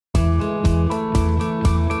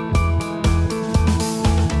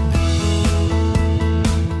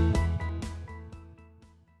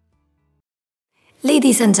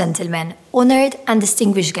Ladies and gentlemen, honored and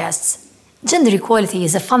distinguished guests, gender equality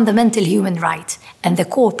is a fundamental human right and the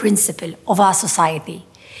core principle of our society.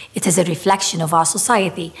 It is a reflection of our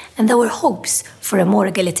society and our hopes for a more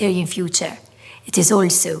egalitarian future. It is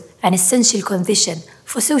also an essential condition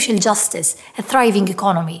for social justice, a thriving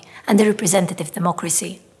economy, and a representative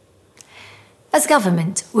democracy. As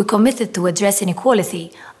government, we're committed to address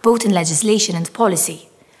inequality both in legislation and policy.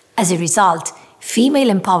 As a result, female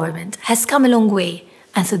empowerment has come a long way,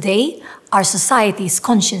 and today our society is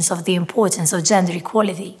conscious of the importance of gender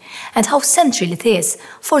equality and how central it is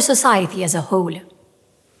for society as a whole.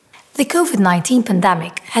 The COVID-19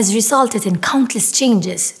 pandemic has resulted in countless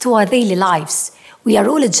changes to our daily lives. We are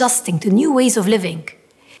all adjusting to new ways of living.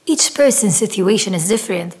 Each person's situation is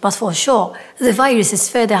different, but for sure, the virus is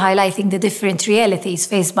further highlighting the different realities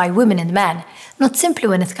faced by women and men, not simply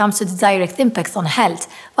when it comes to the direct impact on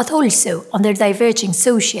health, but also on their diverging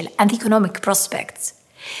social and economic prospects.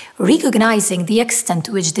 Recognizing the extent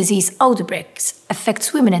to which disease outbreaks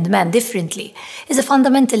affects women and men differently is a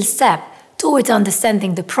fundamental step towards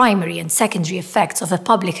understanding the primary and secondary effects of a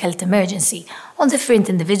public health emergency on different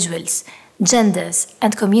individuals, genders,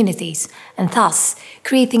 and communities, and thus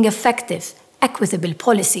creating effective, equitable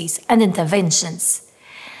policies and interventions.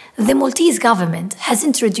 The Maltese government has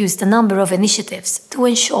introduced a number of initiatives to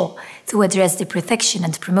address the protection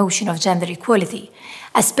and promotion of gender equality,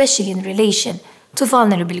 especially in relation to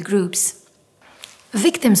vulnerable groups.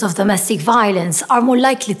 Victims of domestic violence are more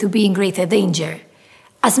likely to be in greater danger,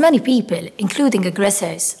 as many people, including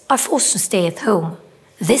aggressors, are forced to stay at home.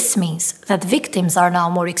 This means that victims are now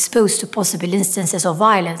more exposed to possible instances of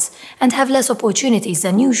violence and have less opportunities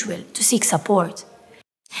than usual to seek support.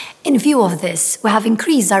 In view of this, we have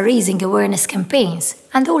increased our raising awareness campaigns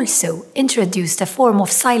and also introduced a form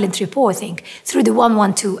of silent reporting through the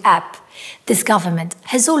 112 app. This government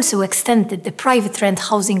has also extended the private rent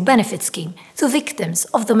housing benefit scheme to victims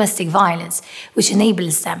of domestic violence, which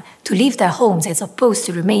enables them to leave their homes as opposed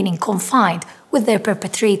to remaining confined with their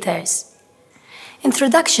perpetrators.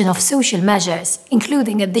 Introduction of social measures,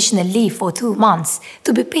 including additional leave for 2 months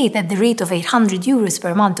to be paid at the rate of €800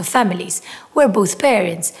 per month to families where both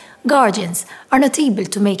parents, guardians, are not able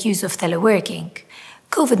to make use of teleworking.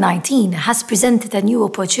 COVID-19 has presented a new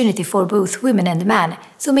opportunity for both women and men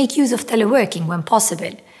to make use of teleworking when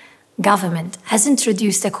possible. Government has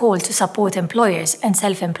introduced a call to support employers and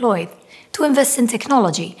self-employed to invest in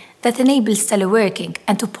technology that enables teleworking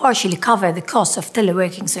and to partially cover the cost of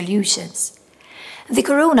teleworking solutions. The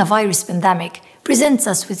coronavirus pandemic presents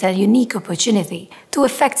us with a unique opportunity to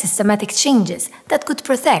effect systematic changes that could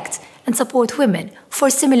protect and support women for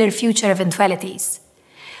similar future eventualities.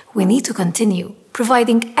 We need to continue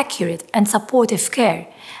providing accurate and supportive care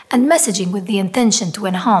and messaging with the intention to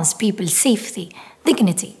enhance people's safety,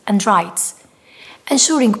 dignity, and rights.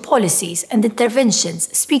 Ensuring policies and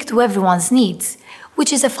interventions speak to everyone's needs,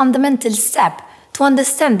 which is a fundamental step to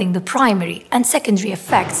understanding the primary and secondary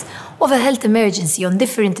effects of a health emergency on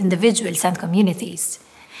different individuals and communities.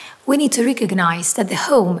 We need to recognize that the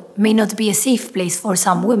home may not be a safe place for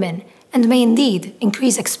some women and may indeed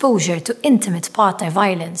increase exposure to intimate partner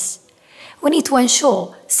violence. We need to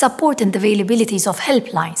ensure support and availabilities of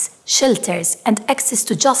helplines, shelters, and access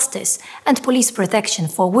to justice and police protection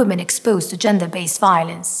for women exposed to gender-based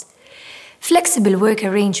violence. Flexible work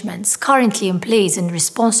arrangements currently in place in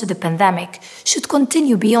response to the pandemic should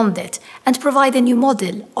continue beyond it and provide a new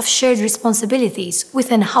model of shared responsibilities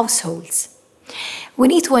within households. We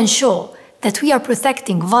need to ensure that we are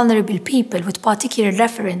protecting vulnerable people with particular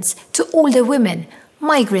reference to older women,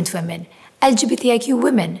 migrant women, LGBTIQ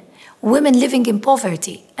women, women living in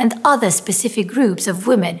poverty, and other specific groups of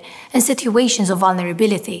women in situations of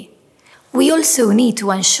vulnerability. We also need to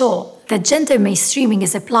ensure that gender mainstreaming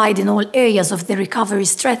is applied in all areas of the recovery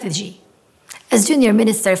strategy. As Junior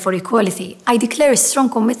Minister for Equality, I declare a strong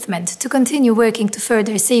commitment to continue working to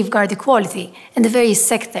further safeguard equality in the various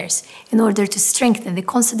sectors in order to strengthen the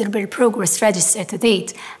considerable progress registered to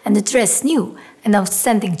date and address new and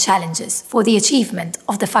outstanding challenges for the achievement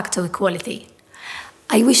of de facto equality.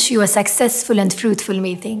 I wish you a successful and fruitful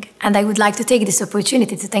meeting, and I would like to take this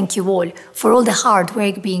opportunity to thank you all for all the hard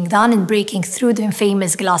work being done in breaking through the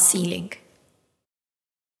infamous glass ceiling.